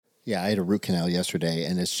Yeah, I had a root canal yesterday,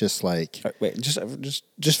 and it's just like... Wait,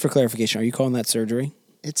 just for clarification, are you calling that surgery?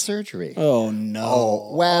 It's surgery. Oh, no.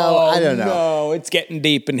 Oh, well, I don't know. No, it's getting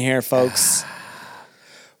deep in here, folks.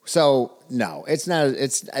 So no, it's not.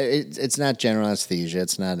 It's not general anesthesia.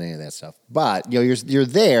 It's not any of that stuff. But you're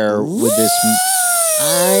there with this.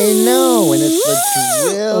 I know, and it's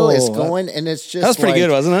the drill is going, and it's just that was pretty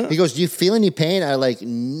good, wasn't it? He goes, "Do you feel any pain?" I'm like,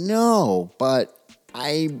 "No, but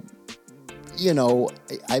I'm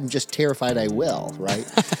just terrified I will." Right?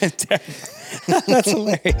 That's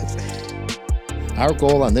hilarious. Our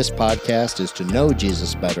goal on this podcast is to know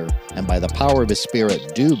Jesus better and by the power of His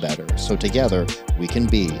Spirit do better so together we can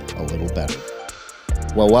be a little better.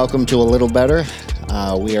 Well, welcome to A Little Better.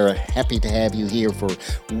 We are happy to have you here for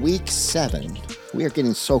week 7. We are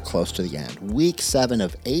getting so close to the end. Week 7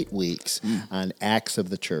 of 8 weeks on Acts of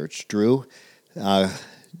the Church. Drew,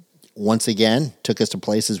 once again, took us to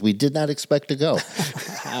places we did not expect to go.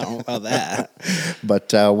 I don't know about that.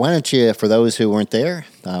 But why don't you, for those who weren't there,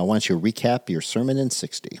 why don't you recap your sermon in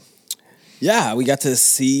 60? Yeah, we got to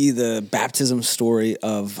see the baptism story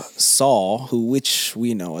of Saul, which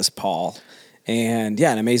we know as Paul. And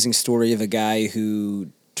yeah, an amazing story of a guy who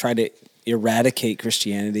tried to eradicate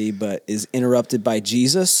Christianity, but is interrupted by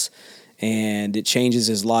Jesus. And it changes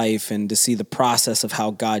his life, and to see the process of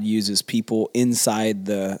how God uses people inside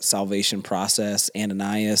the salvation process,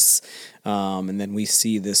 Ananias, and then we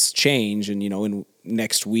see this change. And, in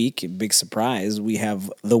next week, big surprise, we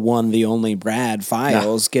have the one, the only Brad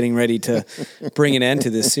Files getting ready to bring an end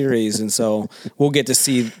to this series. And so we'll get to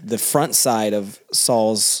see the front side of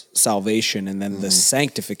Saul's salvation and then the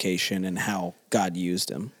sanctification and how God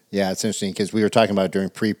used him. Yeah, it's interesting because we were talking about it during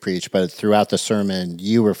pre-preach, but throughout the sermon,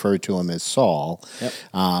 you referred to him as Saul. Yep.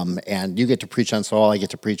 And you get to preach on Saul, I get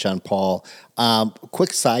to preach on Paul.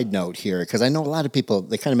 Quick side note here, because I know a lot of people,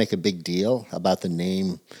 they kind of make a big deal about the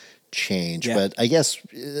name change. Yeah. But I guess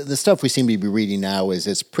the stuff we seem to be reading now is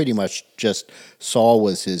it's pretty much just Saul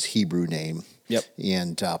was his Hebrew name. Yep.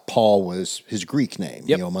 And Paul was his Greek name,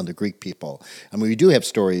 among the Greek people. I mean, we do have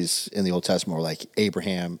stories in the Old Testament where like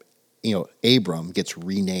Abram gets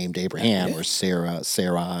renamed Abraham or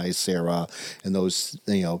Sarai, and those,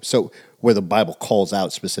 so where the Bible calls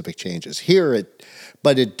out specific changes. Here,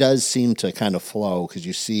 but it does seem to kind of flow because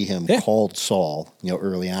you see him called Saul,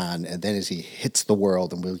 early on, and then as he hits the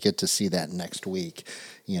world, and we'll get to see that next week,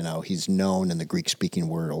 he's known in the Greek-speaking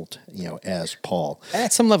world, as Paul.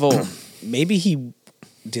 At some level, maybe he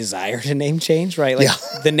desired a name change, right? Like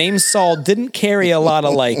the name Saul didn't carry a lot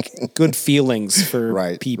of good feelings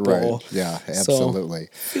for people. Right. Yeah, absolutely.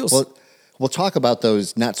 So we'll talk about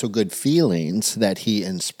those not so good feelings that he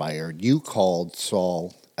inspired. You called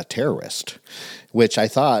Saul a terrorist, which I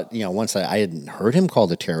thought, once I hadn't heard him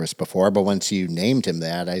called a terrorist before, but once you named him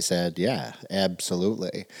that, I said, yeah,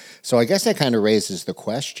 absolutely. So I guess that kind of raises the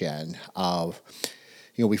question of,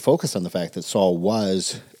 we focus on the fact that Saul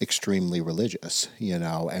was extremely religious,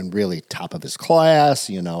 and really top of his class,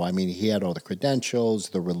 he had all the credentials,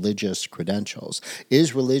 the religious credentials.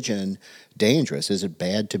 Is religion dangerous? Is it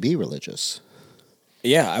bad to be religious?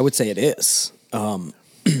 Yeah, I would say it is.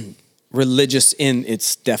 Religious in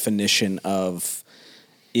its definition of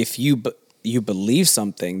if you believe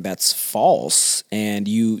something that's false and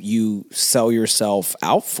you sell yourself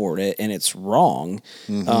out for it and it's wrong,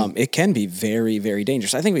 it can be very, very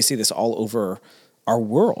dangerous. I think we see this all over our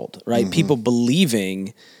world, right? People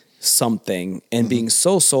believing something and being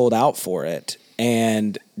so sold out for it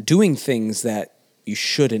and doing things that you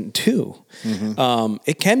shouldn't do.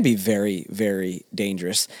 It can be very, very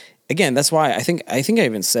dangerous. Again, that's why I think I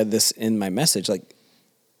even said this in my message,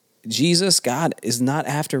 Jesus, God, is not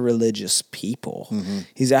after religious people.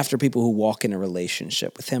 He's after people who walk in a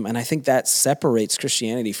relationship with him. And I think that separates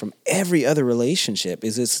Christianity from every other relationship.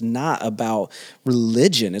 It's not about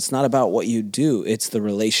religion. It's not about what you do. It's the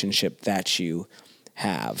relationship that you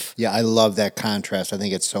have. Yeah, I love that contrast. I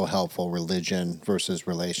think it's so helpful, religion versus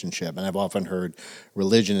relationship. And I've often heard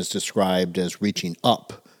religion is described as reaching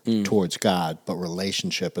up towards God, but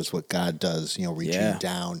relationship is what God does, reaching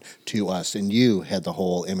down to us. And you had the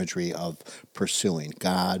whole imagery of pursuing.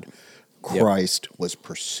 God, Christ was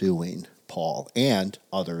pursuing Paul and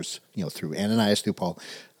others, through Ananias, through Paul,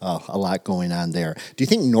 a lot going on there. Do you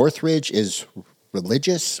think Northridge is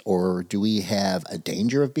religious, or do we have a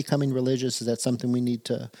danger of becoming religious? Is that something we need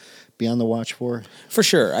to be on the watch for? For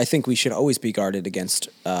sure. I think we should always be guarded against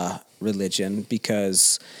religion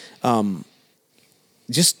because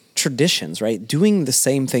just traditions, right? Doing the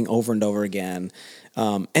same thing over and over again.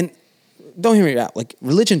 And don't hear me out.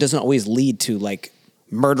 Religion doesn't always lead to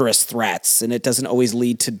murderous threats, and it doesn't always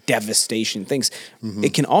lead to devastation things.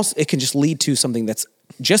 It can just lead to something that's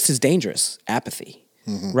just as dangerous, apathy,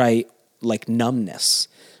 right? Like numbness,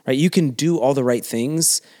 right? You can do all the right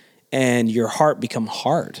things and your heart become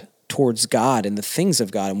hard towards God and the things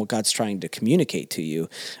of God and what God's trying to communicate to you.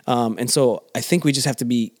 And so I think we just have to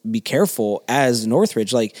be careful as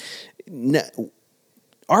Northridge. Like,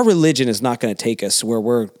 our religion is not going to take us where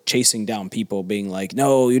we're chasing down people being like,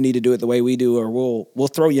 no, you need to do it the way we do, or we'll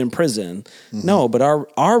throw you in prison. No, but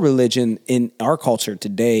our religion in our culture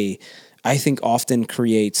today, I think often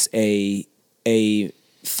creates a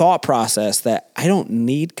thought process that I don't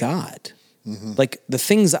need God. Like the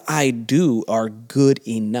things I do are good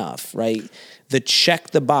enough, right? The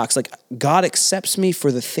check the box, like God accepts me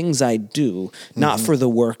for the things I do, not for the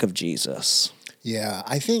work of Jesus. Yeah,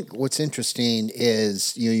 I think what's interesting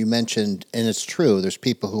is, you mentioned, and it's true, there's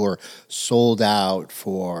people who are sold out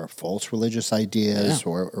for false religious ideas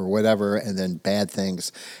or whatever, and then bad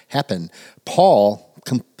things happen. Paul,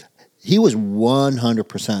 he was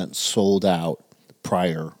 100% sold out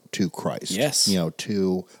prior to Christ. Yes.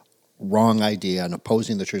 To wrong idea and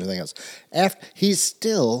opposing the church and everything else. He's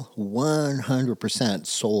still 100%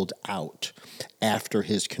 sold out after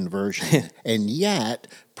his conversion. And yet,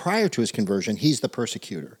 prior to his conversion, he's the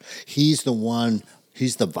persecutor. He's the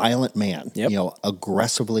violent man,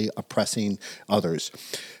 aggressively oppressing others.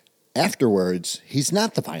 Afterwards, he's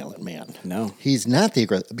not the violent man. No. He's not the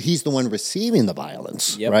aggressive. He's the one receiving the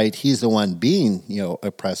violence, right? He's the one being,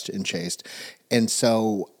 oppressed and chased. And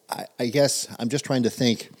so I guess I'm just trying to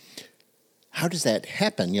think, how does that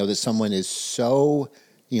happen? That someone is so,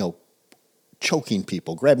 choking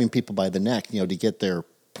people, grabbing people by the neck, to get their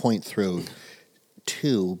point through,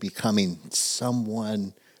 to becoming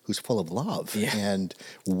someone who's full of love and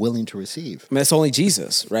willing to receive. I mean, that's only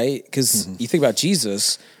Jesus, right? Because you think about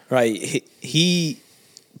Jesus, right?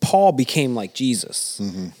 Paul became like Jesus,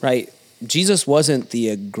 right? Jesus wasn't the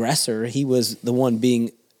aggressor. He was the one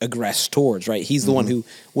being aggressed towards, right? He's the one who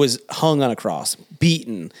was hung on a cross,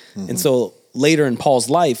 beaten. And so later in Paul's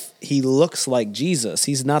life, he looks like Jesus.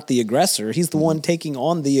 He's not the aggressor. He's the one taking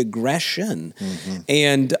on the aggression.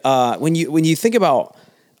 And when you think about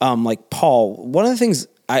like Paul, one of the things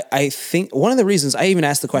I think, one of the reasons I even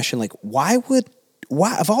asked the question, like, why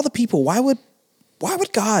of all the people, why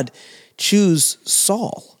would God choose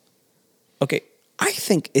Saul? Okay, I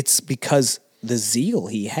think it's because the zeal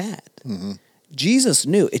he had. Jesus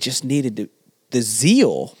knew it just needed the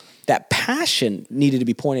zeal, that passion needed to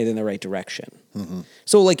be pointed in the right direction.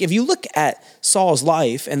 So like if you look at Saul's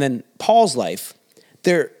life and then Paul's life,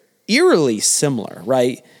 they're eerily similar,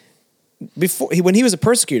 right? When he was a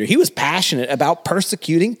persecutor, he was passionate about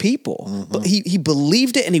persecuting people. But he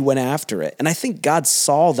believed it and he went after it. And I think God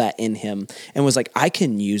saw that in him and was like, I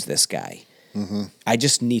can use this guy. I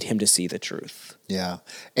just need him to see the truth. Yeah.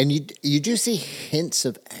 And you do see hints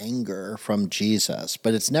of anger from Jesus,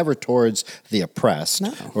 but it's never towards the oppressed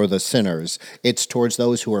or the sinners. It's towards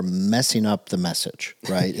those who are messing up the message,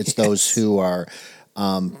 right? It's those who are,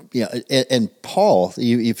 and Paul,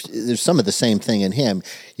 there's some of the same thing in him.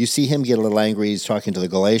 You see him get a little angry. He's talking to the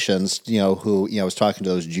Galatians, who, was talking to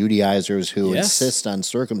those Judaizers who insist on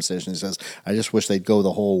circumcision. He says, I just wish they'd go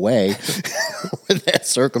the whole way with that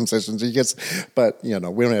circumcision. So but we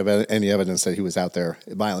don't have any evidence that he was out there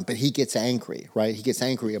violent, but he gets angry, right? He gets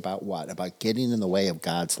angry about what? About getting in the way of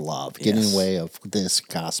God's love, getting in the way of this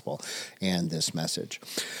gospel and this message.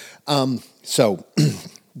 So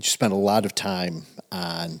you spent a lot of time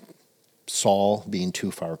on Saul being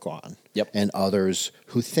too far gone, and others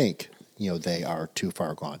who think, they are too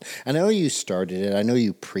far gone. And I know you started it. I know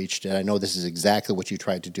you preached it. I know this is exactly what you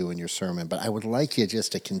tried to do in your sermon, but I would like you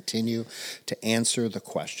just to continue to answer the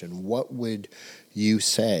question, what would you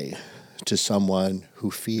say to someone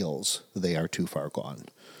who feels they are too far gone?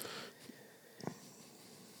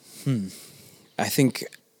 I think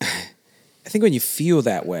when you feel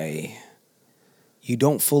that way, you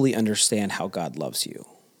don't fully understand how God loves you.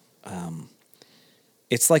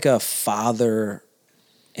 It's like a father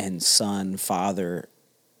and son,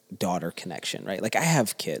 father-daughter connection, right? Like I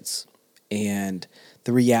have kids, and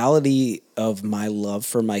the reality of my love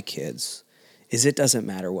for my kids is it doesn't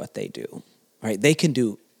matter what they do, right? They can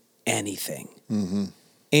do anything.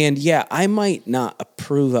 And yeah, I might not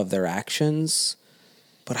approve of their actions,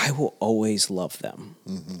 but I will always love them.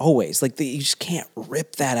 Always. Like you just can't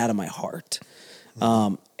rip that out of my heart.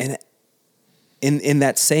 And in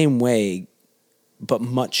that same way, but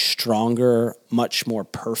much stronger, much more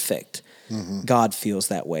perfect, God feels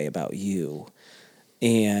that way about you.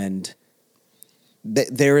 And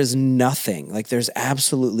there is nothing, like there's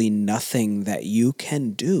absolutely nothing that you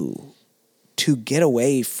can do to get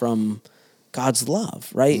away from God's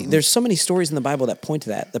love, right? There's so many stories in the Bible that point to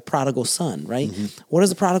that. The prodigal son, right? What does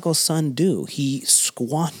the prodigal son do? He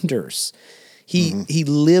squanders. He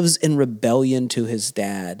lives in rebellion to his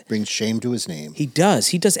dad. Brings shame to his name. He does.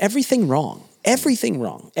 He does everything wrong. Everything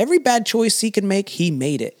wrong. Every bad choice he can make, he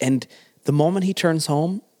made it. And the moment he turns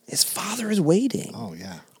home, his father is waiting. Oh,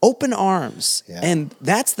 yeah. Open arms. Yeah. And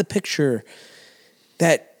that's the picture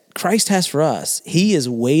that Christ has for us. He is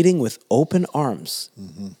waiting with open arms.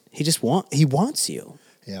 He wants you.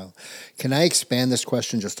 Yeah. Can I expand this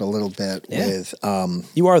question just a little bit with...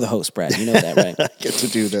 you are the host, Brad. You know that, right? I get to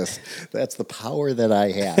do this. That's the power that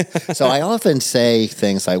I have. So I often say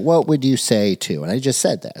things like, what would you say to... And I just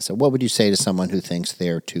said that. So what would you say to someone who thinks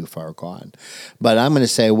they're too far gone? But I'm going to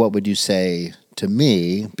say, what would you say to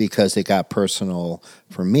me? Because it got personal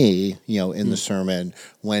for me, in the sermon.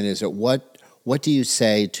 When is it... What do you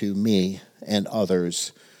say to me and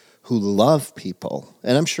others who love people?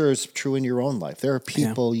 And I'm sure it's true in your own life. There are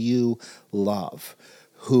people you love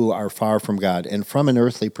who are far from God. And from an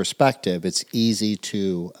earthly perspective, it's easy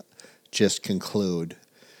to just conclude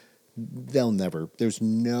there's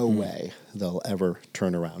no way they'll ever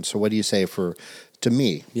turn around. So what do you say to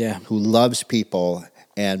me who loves people,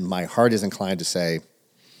 and my heart is inclined to say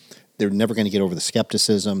they're never going to get over the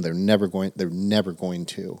skepticism. They're never going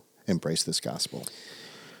to embrace this gospel?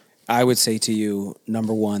 I would say to you,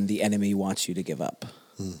 number one, the enemy wants you to give up.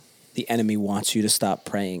 The enemy wants you to stop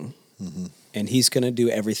praying. And he's going to do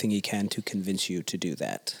everything he can to convince you to do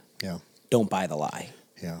that. Yeah. Don't buy the lie.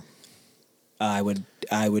 Yeah. I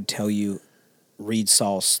would tell you, read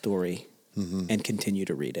Saul's story and continue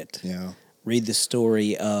to read it. Yeah. Read the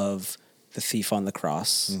story of the thief on the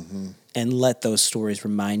cross and let those stories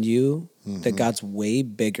remind you that God's way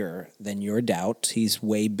bigger than your doubt. He's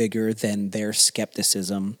way bigger than their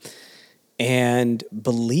skepticism. And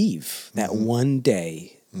believe that one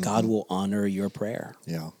day God will honor your prayer.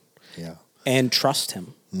 Yeah. Yeah. And trust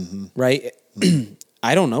him. Right?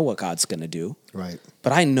 I don't know what God's going to do. Right.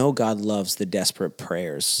 But I know God loves the desperate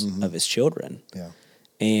prayers of his children. Yeah.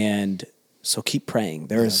 And so keep praying.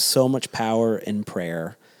 There is so much power in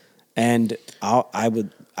prayer. And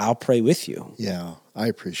I'll pray with you. Yeah, I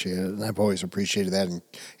appreciate it, and I've always appreciated that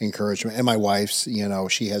encouragement. And my wife's,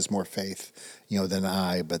 she has more faith, than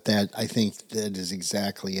I. But I think that is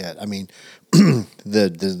exactly it. I mean,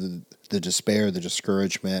 the despair, the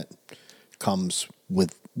discouragement comes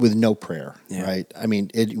with no prayer, right? I mean,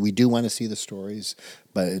 we do want to see the stories,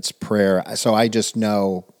 but it's prayer. So I just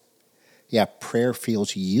know. Yeah, prayer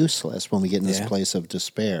feels useless when we get in this place of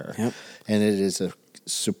despair, and it is a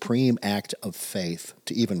supreme act of faith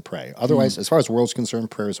to even pray. Otherwise, as far as the world's concerned,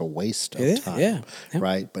 prayer is a waste of time,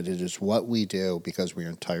 right? But it is what we do because we are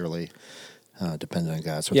entirely dependent on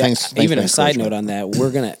God. So thanks even for a side note on that,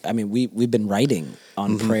 we've been writing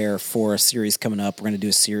on prayer for a series coming up. We're going to do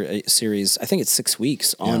a series, I think it's 6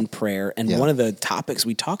 weeks on prayer. And one of the topics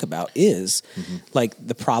we talk about is like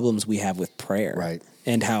the problems we have with prayer. Right.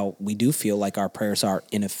 And how we do feel like our prayers are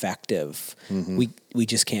ineffective. We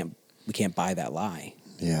just can't buy that lie.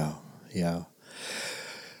 Yeah, yeah.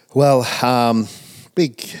 Well,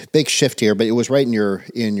 big shift here, but it was right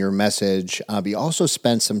in your message. You also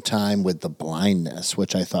spent some time with the blindness,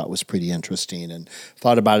 which I thought was pretty interesting, and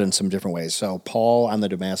thought about it in some different ways. So Paul on the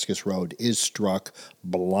Damascus Road is struck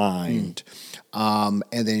blind. And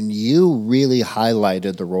then you really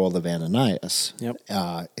highlighted the role of Ananias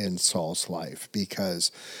in Saul's life, because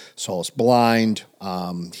Saul's blind.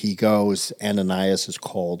 Ananias is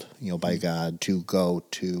called, by God to go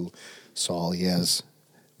to Saul. He has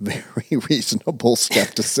very reasonable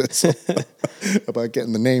skepticism about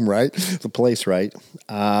getting the name right, the place right.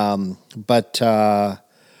 But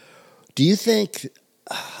do you think...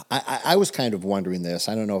 I was kind of wondering this.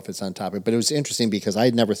 I don't know if it's on topic, but it was interesting because I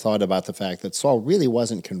had never thought about the fact that Saul really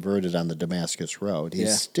wasn't converted on the Damascus Road.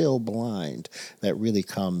 He's still blind. That really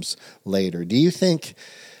comes later. Do you think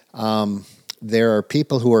there are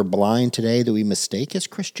people who are blind today that we mistake as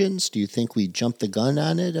Christians? Do you think we jump the gun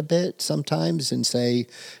on it a bit sometimes and say,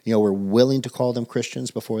 we're willing to call them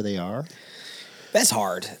Christians before they are? That's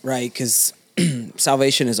hard, right? Because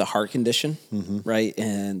salvation is a heart condition, right?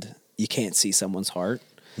 And you can't see someone's heart,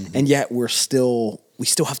 and yet we still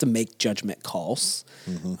have to make judgment calls.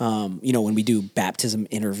 When we do baptism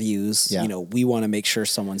interviews, we want to make sure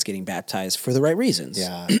someone's getting baptized for the right reasons.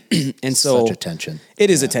 Yeah, and so such attention. It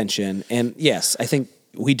is attention, and yes, I think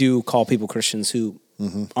we do call people Christians who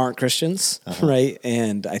aren't Christians, right?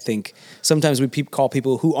 And I think sometimes we call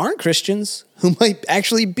people who aren't Christians who might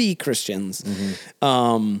actually be Christians.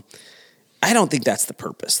 I don't think that's the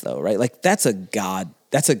purpose, though, right? Like that's a God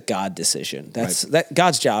that's a God decision. That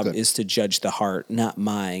God's job is to judge the heart, not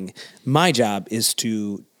mine. My job is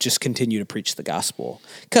to just continue to preach the gospel.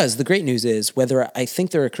 Because the great news is, whether I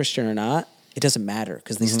think they're a Christian or not, it doesn't matter,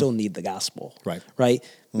 because they still need the gospel. Right.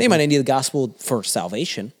 They might not need the gospel for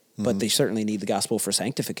salvation, but they certainly need the gospel for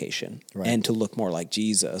sanctification and to look more like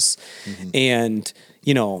Jesus. And,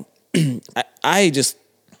 you know, I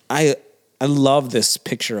love this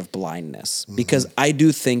picture of blindness, because I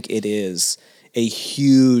do think it is a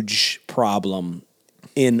huge problem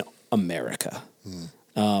in America.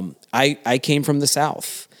 I came from the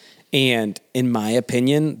South, and in my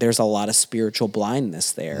opinion, there's a lot of spiritual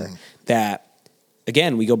blindness there that,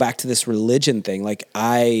 again, we go back to this religion thing. Like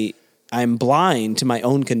I'm blind to my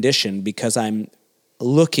own condition because I'm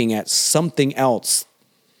looking at something else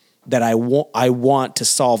that I want to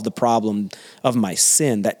solve the problem of my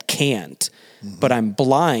sin that can't, but I'm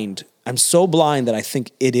blind. I'm so blind that I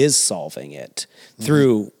think it is solving it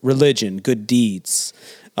through religion, good deeds.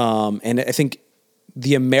 And I think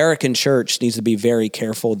the American church needs to be very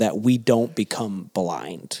careful that we don't become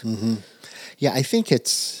blind. Yeah, I think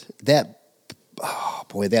it's that,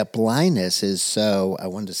 that blindness is so, I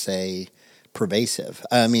wanted to say, pervasive.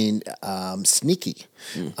 I mean, sneaky.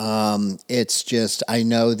 It's just, I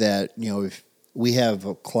know that, you know, if we have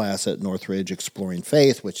a class at Northridge, Exploring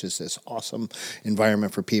Faith, which is this awesome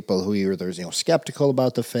environment for people who either there's, you know, skeptical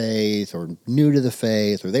about the faith or new to the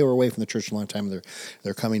faith, or they were away from the church a long time and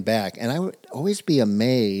they're coming back. And I would always be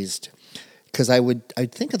amazed, because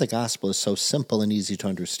I'd think of the gospel as so simple and easy to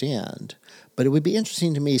understand, but it would be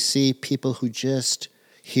interesting to me to see people who just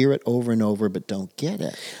hear it over and over but don't get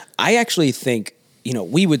it. I actually think, you know,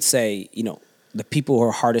 we would say, you know, the people who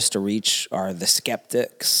are hardest to reach are the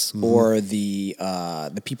skeptics or the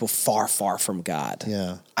people far, far from God.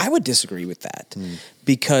 Yeah. I would disagree with that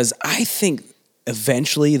because I think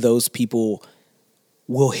eventually those people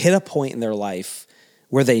will hit a point in their life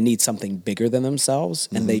where they need something bigger than themselves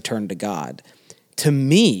and they turn to God. To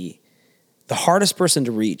me, the hardest person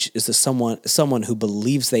to reach is someone who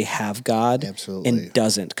believes they have God and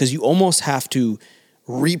doesn't, because you almost have to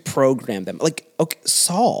reprogram them. Like, okay,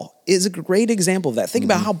 Saul is a great example of that. Think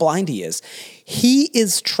about how blind he is. He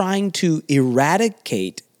is trying to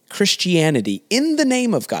eradicate Christianity in the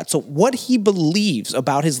name of God. So what he believes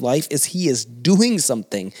about his life is he is doing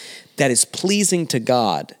something that is pleasing to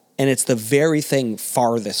God, and it's the very thing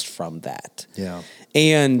farthest from that. Yeah.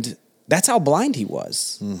 And that's how blind he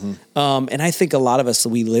was. And I think a lot of us,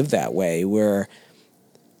 we live that way, where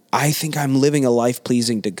I think I'm living a life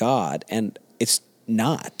pleasing to God, and it's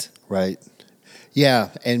not. Right. Yeah.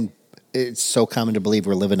 And it's so common to believe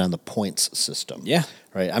we're living on the points system. Yeah.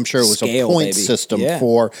 Right. I'm sure it was Scale, a point baby. system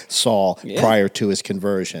for Saul prior to his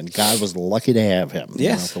conversion. God was lucky to have him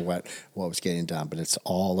for what was getting done, but it's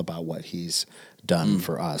all about what he's done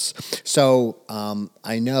for us. So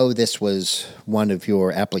I know this was one of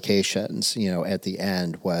your applications, you know, at the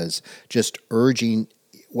end, was just making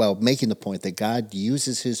the point that God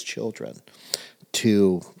uses his children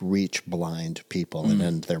to reach blind people and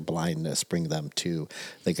in their blindness, bring them to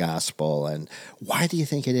the gospel. And why do you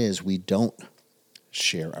think it is we don't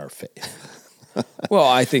share our faith? Well,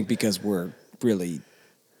 I think because we're really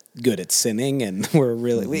good at sinning, and we're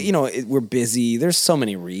really, you know, we're busy. There's so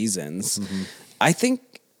many reasons. I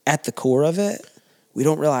think at the core of it, we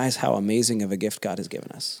don't realize how amazing of a gift God has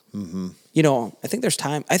given us. You know, I think there's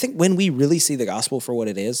time. I think when we really see the gospel for what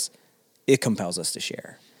it is, it compels us to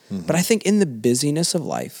share. But I think in the busyness of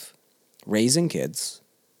life, raising kids,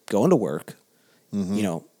 going to work, you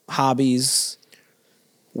know, hobbies,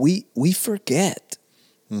 we forget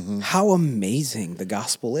how amazing the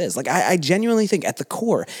gospel is. Like, I genuinely think at the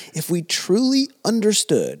core, if we truly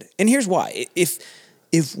understood, and here's why,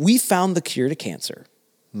 if we found the cure to cancer,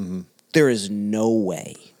 there is no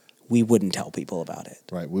way we wouldn't tell people about it.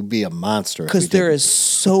 Right. We'd be a monster. Because there is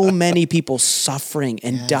so many people suffering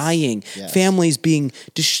and dying, families being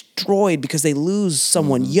destroyed because they lose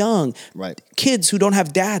someone young, kids who don't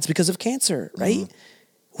have dads because of cancer, right?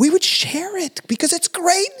 We would share it because it's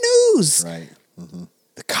great news. Right.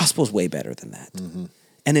 The gospel is way better than that.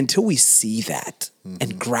 And until we see that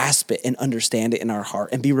and grasp it and understand it in our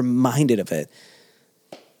heart and be reminded of it,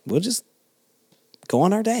 we'll just go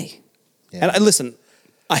on our day. Yeah. And listen,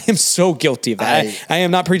 I am so guilty of that. I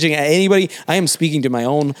am not preaching at anybody. I am speaking to my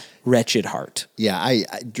own wretched heart. Yeah, I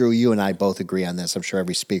Drew, you and I both agree on this. I'm sure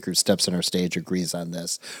every speaker who steps on our stage agrees on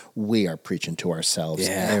this. We are preaching to ourselves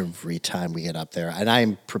every time we get up there. And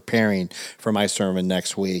I'm preparing for my sermon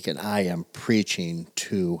next week, and I am preaching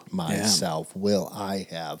to myself. Will I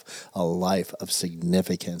have a life of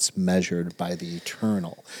significance measured by the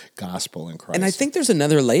eternal gospel in Christ? And I think there's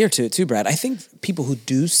another layer to it too, Brad. I think people who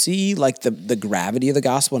do see like the gravity of the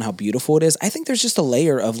gospel and how beautiful it is, I think there's just a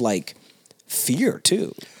layer of like fear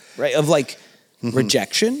too, right? Of like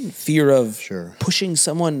rejection, fear of pushing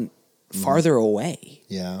someone farther away.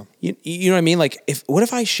 Yeah. You know what I mean? Like what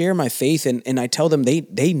if I share my faith and I tell them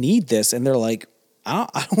they need this and they're like, I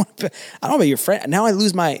don't want to be your friend. Now I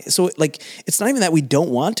lose so like, it's not even that we don't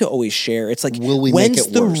want to always share. It's like, when's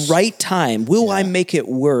the right time? Will I make it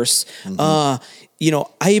worse? You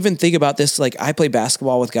know, I even think about this, like I play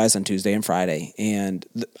basketball with guys on Tuesday and Friday. And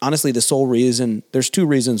honestly, the sole reason, there's two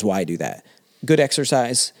reasons why I do that. Good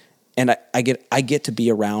exercise. And I get to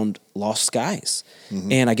be around lost guys,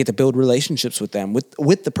 and I get to build relationships with them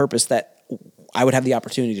with the purpose that I would have the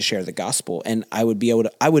opportunity to share the gospel, and I would be able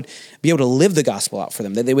to live the gospel out for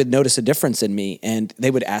them. That they would notice a difference in me, and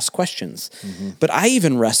they would ask questions. But I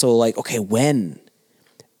even wrestle like, okay, when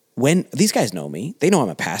these guys know me, they know I'm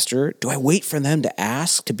a pastor. Do I wait for them to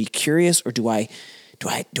ask, to be curious, or do I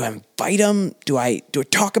invite them? Do I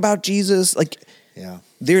talk about Jesus? Like,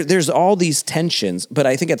 there's all these tensions, but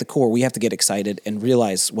I think at the core, we have to get excited and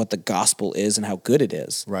realize what the gospel is and how good it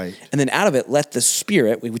is. Right. And then out of it, let the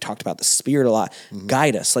Spirit, we talked about the Spirit a lot,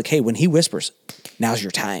 guide us. Like, hey, when he whispers, now's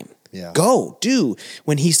your time. Yeah. Go, do.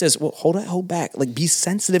 When he says, well, hold back. Like, be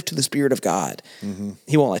sensitive to the Spirit of God.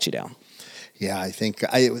 He won't let you down. Yeah, I think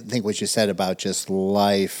what you said about just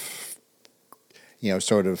life, you know,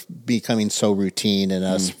 sort of becoming so routine and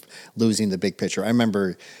us losing the big picture. I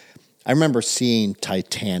remember seeing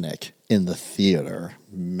Titanic in the theater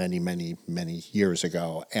many, many, many years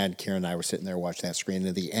ago, and Karen and I were sitting there watching that screen. And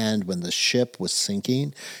at the end, when the ship was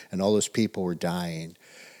sinking and all those people were dying,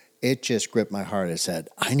 it just gripped my heart. I said,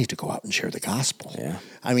 I need to go out and share the gospel. Yeah.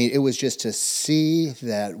 I mean, it was just to see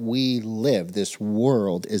that we live, this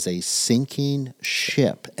world is a sinking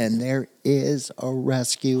ship, and there is a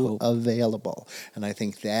rescue available. And I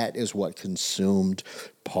think that is what consumed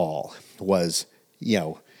Paul was, you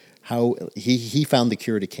know, how he found the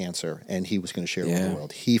cure to cancer, and he was going to share it with the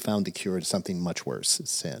world. He found the cure to something much worse,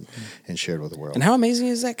 sin, and shared with the world. And how amazing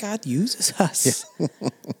is that God uses us? Yeah.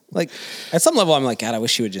 Like, at some level, I'm like, God, I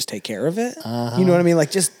wish you would just take care of it. You know what I mean?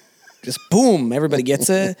 Like, just boom, everybody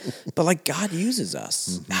gets it. But like, God uses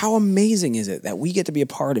us. How amazing is it that we get to be a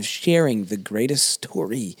part of sharing the greatest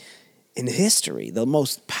story in history, the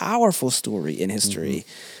most powerful story in history?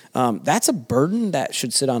 That's a burden that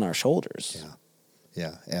should sit on our shoulders.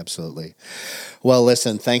 Yeah, absolutely. Well,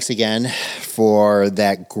 listen, thanks again for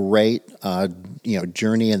that great,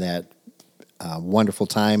 journey and that wonderful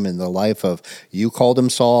time in the life of, you called him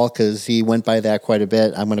Saul because he went by that quite a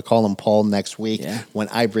bit. I'm going to call him Paul next week. Yeah. When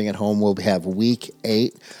I bring it home, we'll have week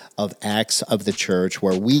 8 of Acts of the Church,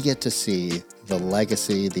 where we get to see the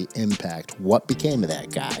legacy, the impact, what became of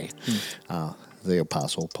that guy, the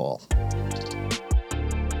Apostle Paul.